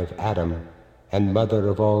bride of Adam, and mother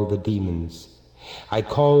of all the demons, I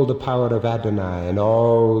call the power of Adonai and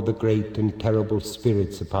all the great and terrible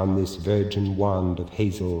spirits upon this virgin wand of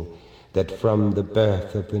hazel, that from the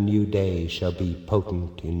birth of the new day shall be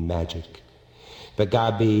potent in magic.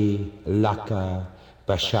 Bagabi, Laka,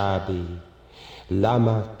 Bashabi,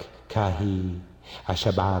 Lamak, Kahi,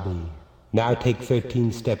 Ashababi. Now take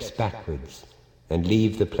 13 steps backwards and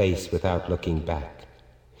leave the place without looking back.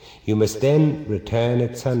 You must then return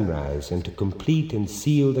at sunrise, and to complete and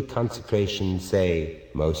seal the consecration say,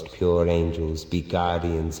 Most pure angels, be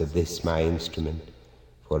guardians of this my instrument,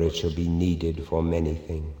 for it shall be needed for many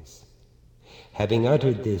things. Having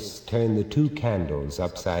uttered this, turn the two candles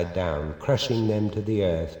upside down, crushing them to the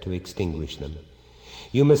earth to extinguish them.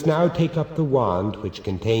 You must now take up the wand which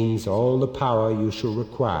contains all the power you shall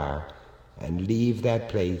require, and leave that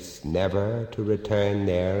place, never to return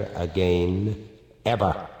there again,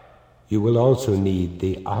 ever. You will also need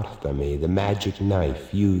the arthame, the magic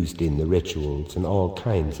knife used in the rituals and all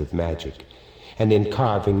kinds of magic, and in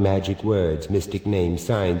carving magic words, mystic names,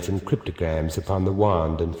 signs, and cryptograms upon the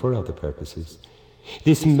wand and for other purposes.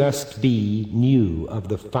 This must be new of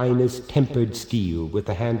the finest tempered steel with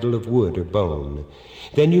a handle of wood or bone.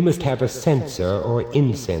 Then you must have a censer or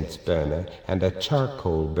incense burner and a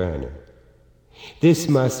charcoal burner. This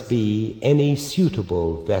must be any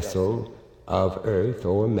suitable vessel of earth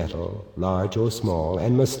or metal, large or small,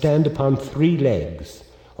 and must stand upon 3 legs,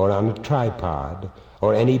 or on a tripod,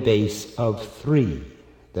 or any base of 3,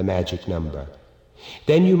 the magic number.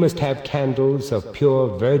 Then you must have candles of pure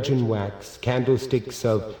virgin wax, candlesticks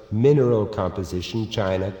of mineral composition,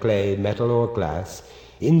 china, clay, metal, or glass,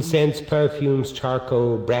 incense, perfumes,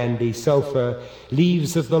 charcoal, brandy, sulfur,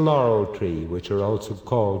 leaves of the laurel tree, which are also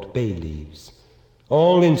called bay leaves.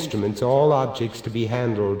 All instruments, all objects to be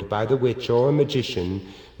handled by the witch or magician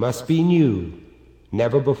must be new,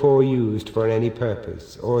 never before used for any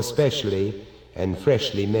purpose, or specially and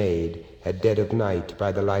freshly made at dead of night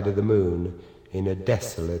by the light of the moon, in a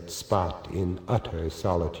desolate spot in utter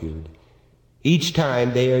solitude. Each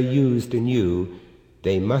time they are used anew,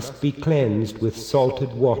 they must be cleansed with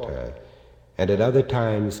salted water, and at other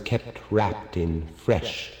times kept wrapped in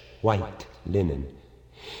fresh white linen.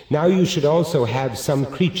 Now you should also have some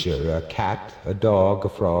creature, a cat, a dog, a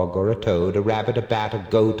frog, or a toad, a rabbit, a bat, a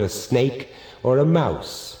goat, a snake, or a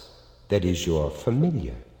mouse, that is your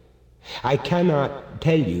familiar. I cannot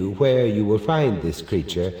tell you where you will find this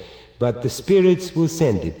creature, but the spirits will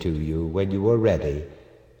send it to you when you are ready,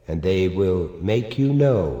 and they will make you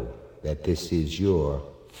know that this is your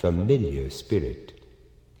familiar spirit.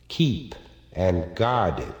 Keep and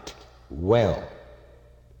guard it well.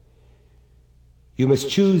 You must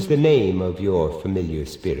choose the name of your familiar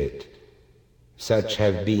spirit. Such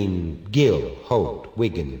have been Gill, Holt,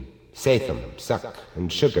 Wiggin, Satham, Suck,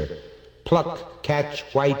 and Sugar, Pluck, Catch,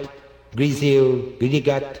 White, Greasehill,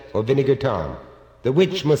 Gilligut, or Vinegar Tom. The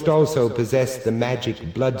witch must also possess the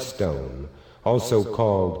magic bloodstone, also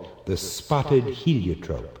called the spotted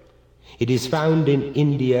heliotrope. It is found in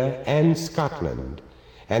India and Scotland,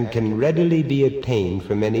 and can readily be obtained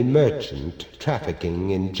from any merchant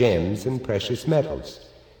trafficking in gems and precious metals.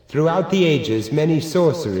 Throughout the ages, many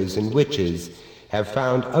sorcerers and witches have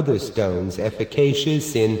found other stones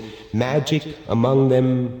efficacious in magic, among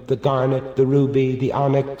them the garnet, the ruby, the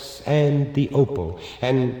onyx, and the opal,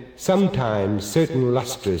 and sometimes certain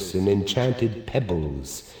lustrous and enchanted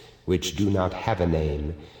pebbles, which do not have a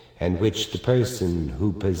name, and which the person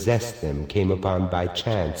who possessed them came upon by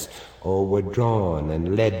chance, or were drawn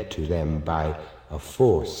and led to them by a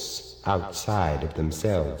force outside of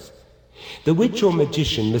themselves. The witch or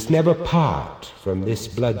magician must never part from this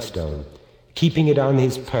bloodstone, keeping it on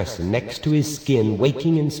his person, next to his skin,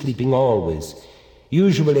 waking and sleeping always.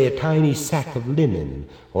 Usually a tiny sack of linen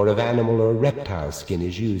or of animal or reptile skin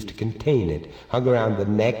is used to contain it, hung around the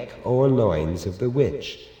neck or loins of the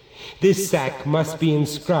witch. This sack must be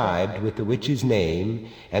inscribed with the witch's name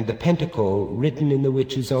and the pentacle written in the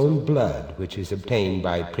witch's own blood, which is obtained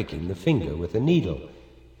by pricking the finger with a needle.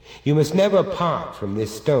 You must never part from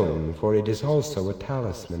this stone, for it is also a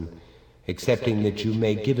talisman, excepting that you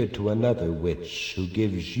may give it to another witch who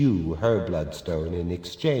gives you her bloodstone in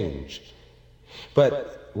exchange.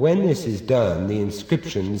 But when this is done, the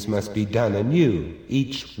inscriptions must be done anew,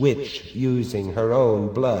 each witch using her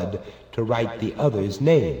own blood to write the other's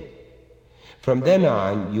name. From then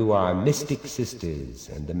on, you are mystic sisters,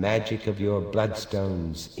 and the magic of your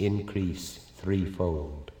bloodstones increase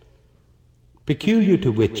threefold. Peculiar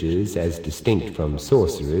to witches, as distinct from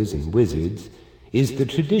sorcerers and wizards, is the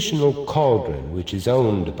traditional cauldron, which is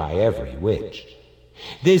owned by every witch.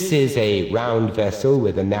 This is a round vessel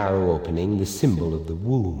with a narrow opening, the symbol of the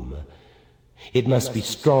womb. It must be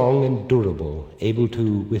strong and durable, able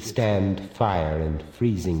to withstand fire and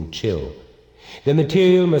freezing chill. The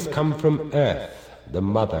material must come from earth, the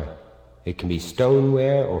mother. It can be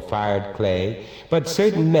stoneware or fired clay, but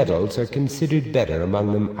certain metals are considered better,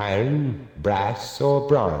 among them iron, brass, or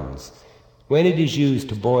bronze. When it is used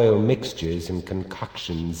to boil mixtures and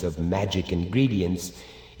concoctions of magic ingredients,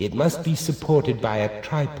 it must be supported by a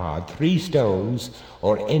tripod, 3 stones,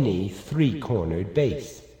 or any 3-cornered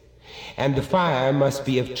base. And the fire must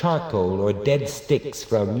be of charcoal or dead sticks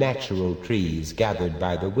from natural trees gathered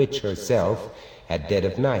by the witch herself at dead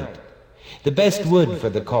of night. The best wood for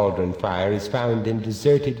the cauldron fire is found in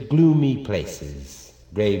deserted, gloomy places,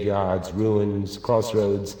 graveyards, ruins,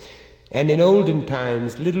 crossroads, and in olden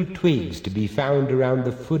times little twigs to be found around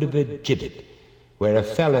the foot of a gibbet, where a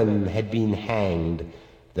felon had been hanged,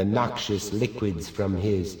 the noxious liquids from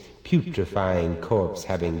his putrefying corpse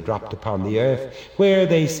having dropped upon the earth, where,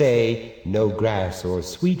 they say, no grass or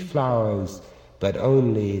sweet flowers, but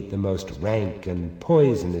only the most rank and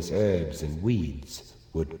poisonous herbs and weeds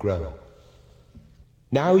would grow.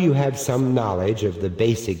 Now you have some knowledge of the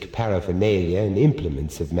basic paraphernalia and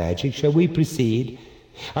implements of magic. Shall we proceed?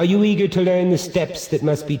 Are you eager to learn the steps that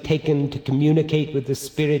must be taken to communicate with the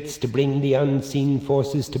spirits, to bring the unseen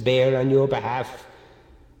forces to bear on your behalf?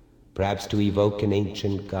 Perhaps to evoke an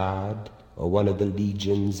ancient god, or one of the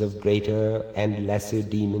legions of greater and lesser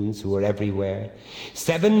demons who are everywhere?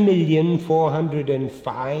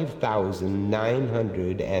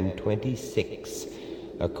 7,405,926,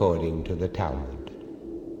 according to the Talmud.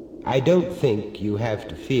 I don't think you have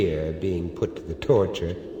to fear being put to the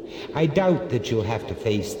torture. I doubt that you'll have to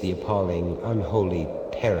face the appalling, unholy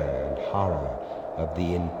terror and horror of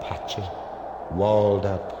the Inpace, walled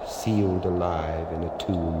up, sealed alive in a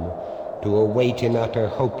tomb, to await in utter,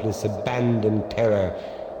 hopeless, abandoned terror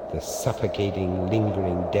the suffocating,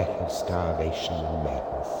 lingering death of starvation and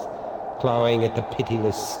madness, clawing at the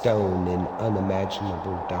pitiless stone in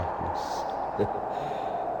unimaginable darkness.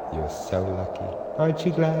 You're so lucky. Aren't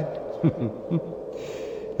you glad?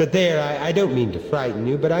 But there, I don't mean to frighten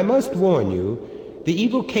you, but I must warn you, the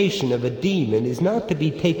evocation of a demon is not to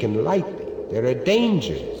be taken lightly. There are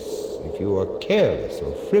dangers if you are careless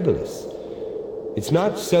or frivolous. It's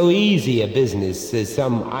not so easy a business as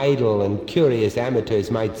some idle and curious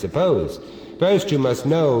amateurs might suppose. First, you must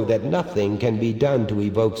know that nothing can be done to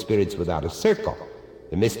evoke spirits without a circle.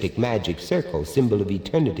 The mystic magic circle, symbol of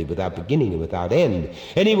eternity without beginning and without end.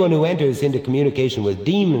 Anyone who enters into communication with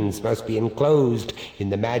demons must be enclosed in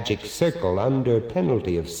the magic circle under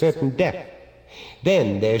penalty of certain death.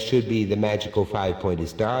 Then there should be the magical five-pointed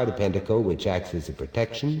star, the pentacle, which acts as a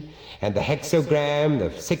protection, and the hexagram,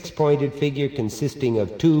 the six-pointed figure consisting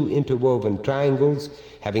of two interwoven triangles,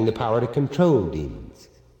 having the power to control demons.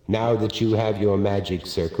 Now that you have your magic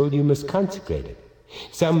circle, you must consecrate it.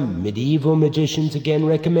 Some medieval magicians again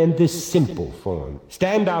recommend this simple form.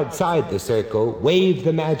 Stand outside the circle, wave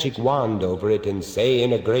the magic wand over it, and say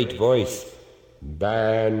in a great voice,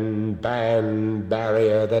 "Ban, ban,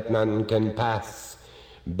 barrier that none can pass,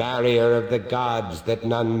 barrier of the gods that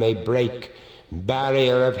none may break,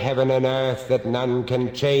 barrier of heaven and earth that none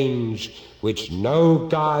can change, which no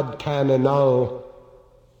god can annul."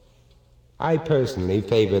 I personally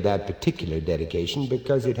favor that particular dedication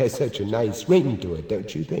because it has such a nice ring to it,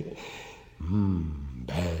 don't you think?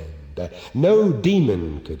 No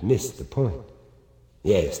demon could miss the point.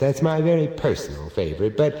 Yes, that's my very personal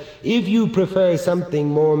favorite, but if you prefer something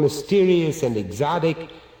more mysterious and exotic,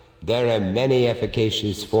 there are many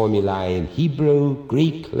efficacious formulae in Hebrew,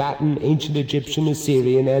 Greek, Latin, ancient Egyptian,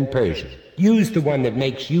 Assyrian, and Persian. Use the one that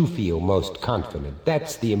makes you feel most confident.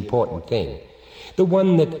 That's the important thing. The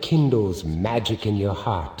one that kindles magic in your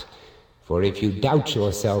heart. For if you doubt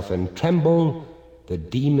yourself and tremble, the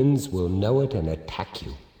demons will know it and attack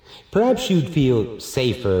you. Perhaps you'd feel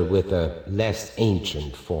safer with a less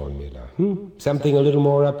ancient formula. Something a little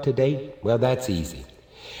more up to date? Well, that's easy.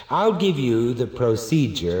 I'll give you the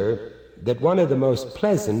procedure that one of the most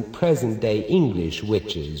pleasant present-day English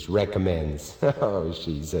witches recommends. Oh,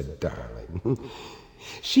 she's a darling.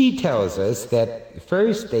 She tells us that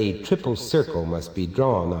first a triple circle must be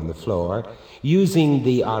drawn on the floor using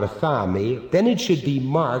the orthami, then it should be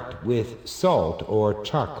marked with salt or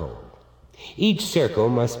charcoal. Each circle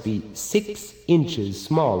must be 6 inches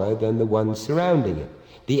smaller than the one surrounding it.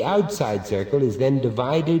 The outside circle is then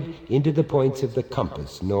divided into the points of the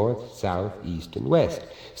compass, north, south, east, and west.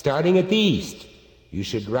 Starting at the east, you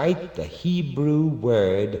should write the Hebrew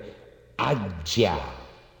word Adja.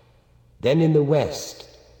 Then in the west,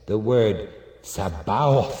 the word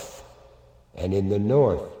Sabaoth, and in the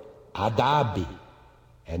north, Adabi,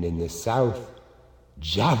 and in the south,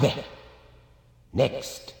 Javeh.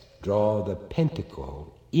 Next, draw the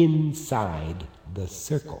pentacle inside the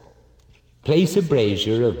circle. Place a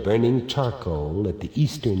brazier of burning charcoal at the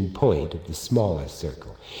eastern point of the smaller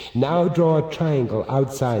circle. Now draw a triangle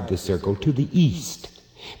outside the circle to the east.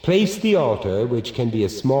 Place the altar, which can be a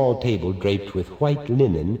small table draped with white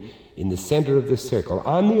linen, in the center of the circle.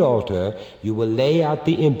 On the altar, you will lay out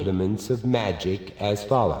the implements of magic as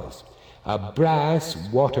follows. A brass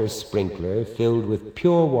water sprinkler filled with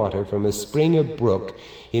pure water from a spring or brook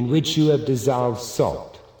in which you have dissolved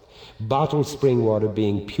salt. Bottled spring water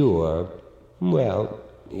being pure, well,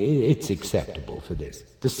 it's acceptable for this.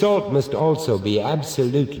 The salt must also be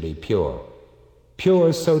absolutely pure.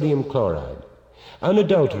 Pure sodium chloride,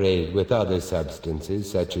 unadulterated with other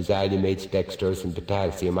substances such as allumates, dextrose, and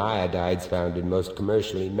potassium iodides found in most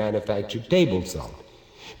commercially manufactured table salt.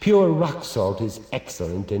 Pure rock salt is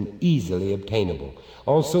excellent and easily obtainable.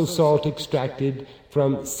 Also salt extracted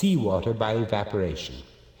from seawater by evaporation.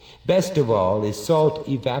 Best of all is salt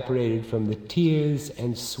evaporated from the tears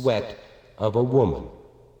and sweat of a woman,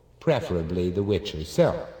 preferably the witch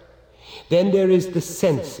herself. Then there is the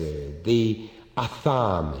censer, the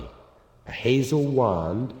athami, a hazel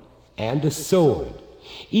wand, and a sword.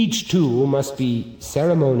 Each tool must be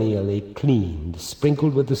ceremonially cleaned,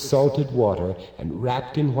 sprinkled with the salted water, and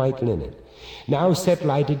wrapped in white linen. Now set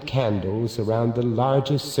lighted candles around the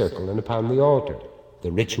largest circle and upon the altar.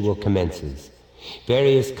 The ritual commences.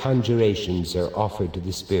 Various conjurations are offered to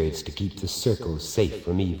the spirits to keep the circle safe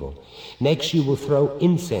from evil. Next you will throw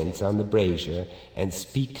incense on the brazier and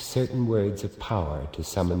speak certain words of power to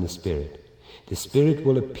summon the spirit. The spirit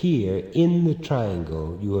will appear in the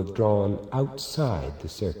triangle you have drawn outside the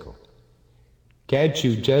circle. Can't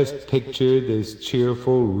you just picture this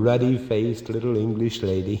cheerful, ruddy-faced little English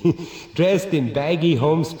lady, dressed in baggy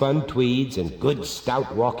homespun tweeds and good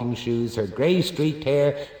stout walking shoes, her gray-streaked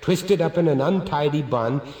hair twisted up in an untidy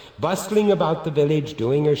bun, bustling about the village,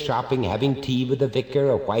 doing her shopping, having tea with the vicar,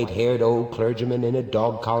 a white-haired old clergyman in a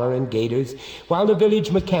dog collar and gaiters, while the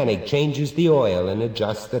village mechanic changes the oil and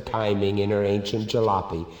adjusts the timing in her ancient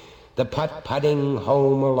jalopy, the putt-putting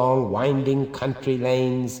home along winding country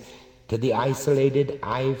lanes, to the isolated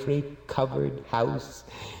ivory-covered house,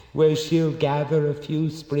 where she'll gather a few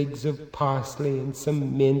sprigs of parsley and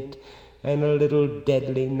some mint and a little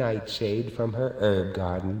deadly nightshade from her herb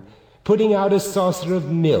garden, putting out a saucer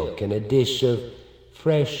of milk and a dish of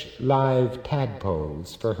fresh live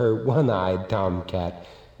tadpoles for her one-eyed tomcat,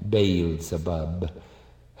 Beelzebub,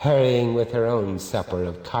 hurrying with her own supper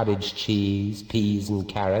of cottage cheese, peas and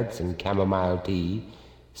carrots, and chamomile tea,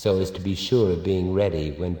 so as to be sure of being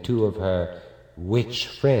ready when two of her witch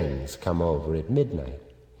friends come over at midnight.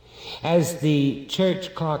 As the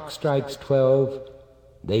church clock strikes 12,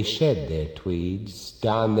 they shed their tweeds,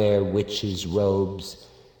 don their witches' robes,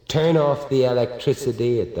 turn off the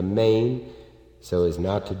electricity at the main so as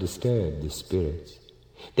not to disturb the spirits,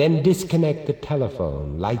 then disconnect the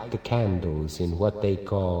telephone, light the candles in what they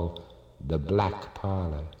call the black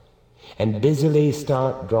parlor, and busily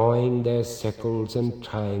start drawing their circles and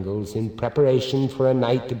triangles in preparation for a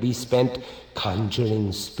night to be spent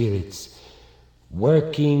conjuring spirits,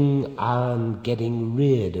 working on getting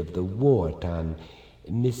rid of the wart on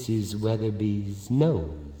Mrs. Weatherby's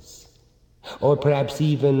nose, or perhaps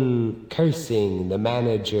even cursing the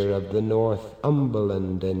manager of the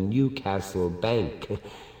Northumberland and Newcastle Bank,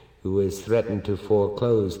 who has threatened to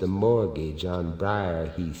foreclose the mortgage on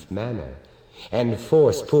Briarheath Manor, and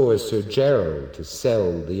force poor Sir Gerald to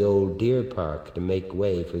sell the old deer park to make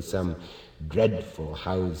way for some dreadful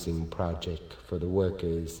housing project for the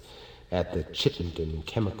workers at the Chittenden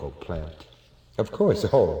chemical plant. Of course,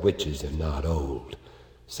 all witches are not old.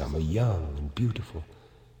 Some are young and beautiful,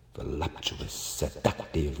 voluptuous,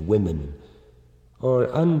 seductive women,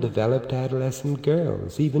 or undeveloped adolescent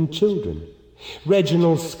girls, even children.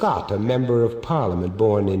 Reginald Scott, a member of Parliament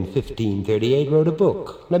born in 1538, wrote a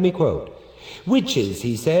book. Let me quote. Witches,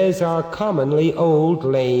 he says, are commonly old,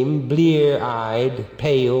 lame, blear-eyed,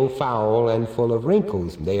 pale, foul, and full of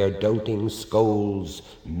wrinkles. They are doting scolds,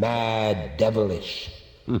 mad, devilish.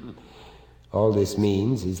 All this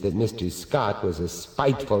means is that Mr. Scott was a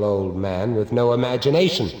spiteful old man with no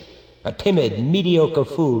imagination, a timid, mediocre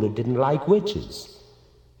fool who didn't like witches.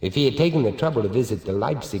 If he had taken the trouble to visit the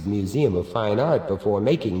Leipzig Museum of Fine Art before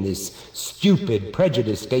making this stupid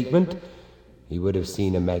prejudice statement, he would have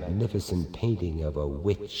seen a magnificent painting of a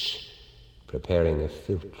witch preparing a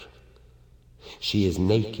philtre. She is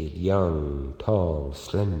naked, young, tall,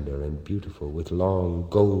 slender, and beautiful, with long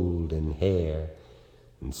golden hair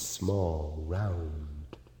and small,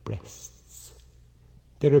 round breasts.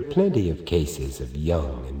 There are plenty of cases of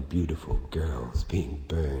young and beautiful girls being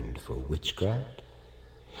burned for witchcraft.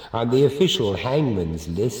 On the official hangman's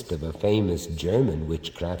list of a famous German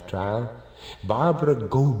witchcraft trial, Barbara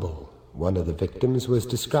Goebel, one of the victims, was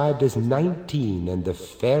described as 19 and the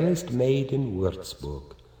fairest maid in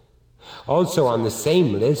Würzburg. Also on the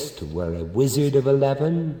same list were a wizard of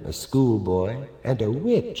 11, a schoolboy, and a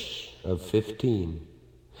witch of 15.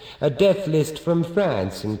 A death list from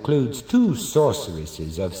France includes 2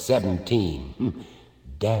 sorceresses of 17,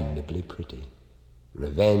 damnably pretty.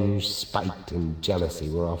 Revenge, spite, and jealousy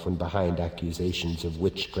were often behind accusations of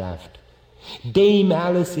witchcraft. Dame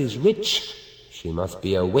Alice is rich, she must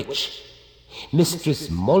be a witch. Mistress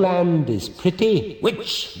Moland is pretty,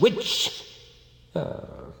 witch, witch.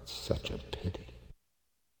 Oh, it's such a pity.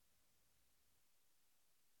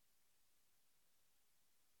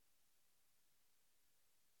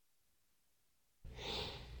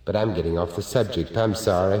 But I'm getting off the subject, I'm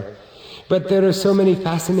sorry. But there are so many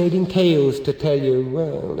fascinating tales to tell you.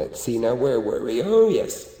 Well, let's see now, where were we? Oh,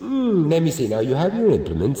 yes. Let me see now. You have your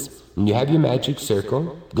implements, and you have your magic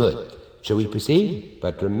circle. Good. Shall we proceed?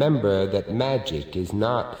 But remember that magic is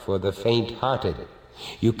not for the faint-hearted.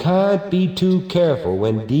 You can't be too careful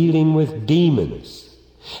when dealing with demons.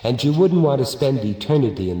 And you wouldn't want to spend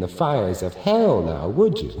eternity in the fires of hell now,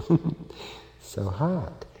 would you? So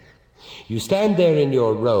hot. You stand there in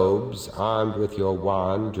your robes, armed with your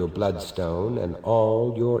wand, your bloodstone, and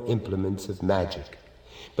all your implements of magic.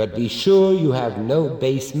 But be sure you have no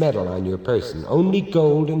base metal on your person, only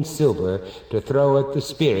gold and silver to throw at the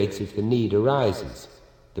spirits if the need arises.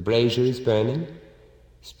 The brazier is burning.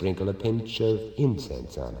 Sprinkle a pinch of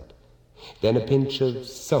incense on it, then a pinch of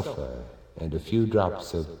sulfur and a few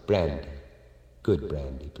drops of brandy. Good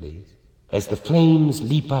brandy, please. As the flames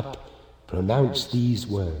leap up, pronounce these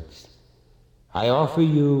words. I offer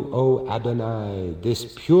you, O Adonai,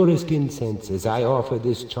 this purest incense as I offer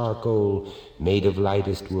this charcoal made of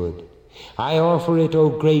lightest wood. I offer it, O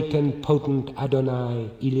great and potent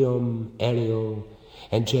Adonai, Eliom, Ariel,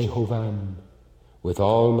 and Jehovam, with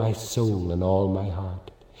all my soul and all my heart.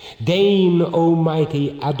 Deign, O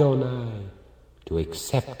mighty Adonai, to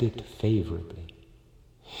accept it favorably.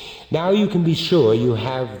 Now you can be sure you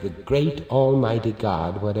have the great Almighty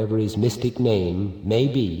God, whatever his mystic name may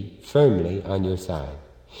be, firmly on your side.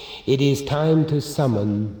 It is time to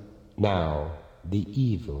summon now the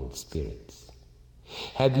evil spirits.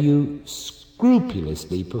 Have you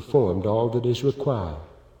scrupulously performed all that is required?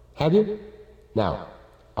 Have you? Now,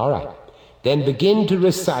 all right. Then begin to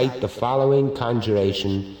recite the following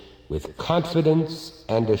conjuration with confidence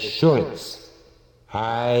and assurance.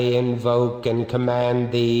 I invoke and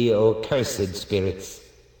command thee, O cursed spirits,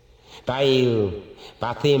 Baal,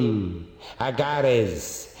 Bathim,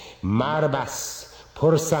 Agares, Marbas,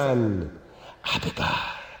 Pursan, Abigar,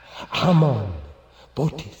 Ammon,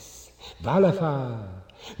 Botis, Valaphar,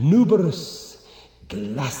 Nuberus,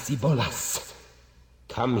 Glasibolas.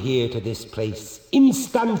 Come here to this place,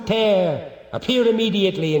 instanter. Appear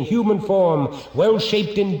immediately in human form,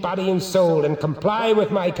 well-shaped in body and soul, and comply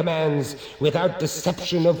with my commands without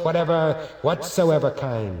deception of whatsoever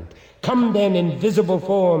kind. Come then in visible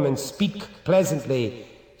form and speak pleasantly,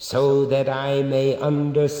 so that I may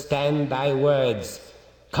understand thy words.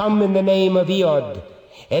 Come in the name of Eod,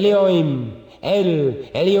 Elioim,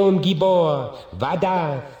 Eliom Gibor,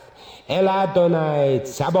 Vadath, El Adonai,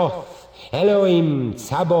 Tsaboth, Elohim,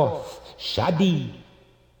 Tsaboth, Shadi.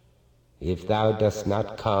 If thou dost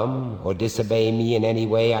not come or disobey me in any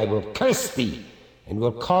way, I will curse thee and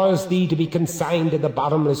will cause thee to be consigned to the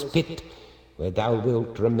bottomless pit, where thou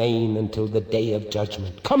wilt remain until the day of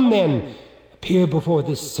judgment. Come then, appear before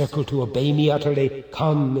this circle to obey me utterly.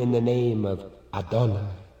 Come in the name of Adonai.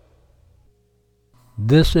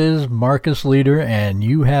 This is Marcus Leader, and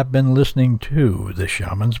you have been listening to The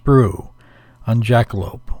Shaman's Brew on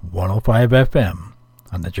Jackalope 105 FM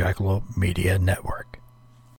on the Jackalope Media Network.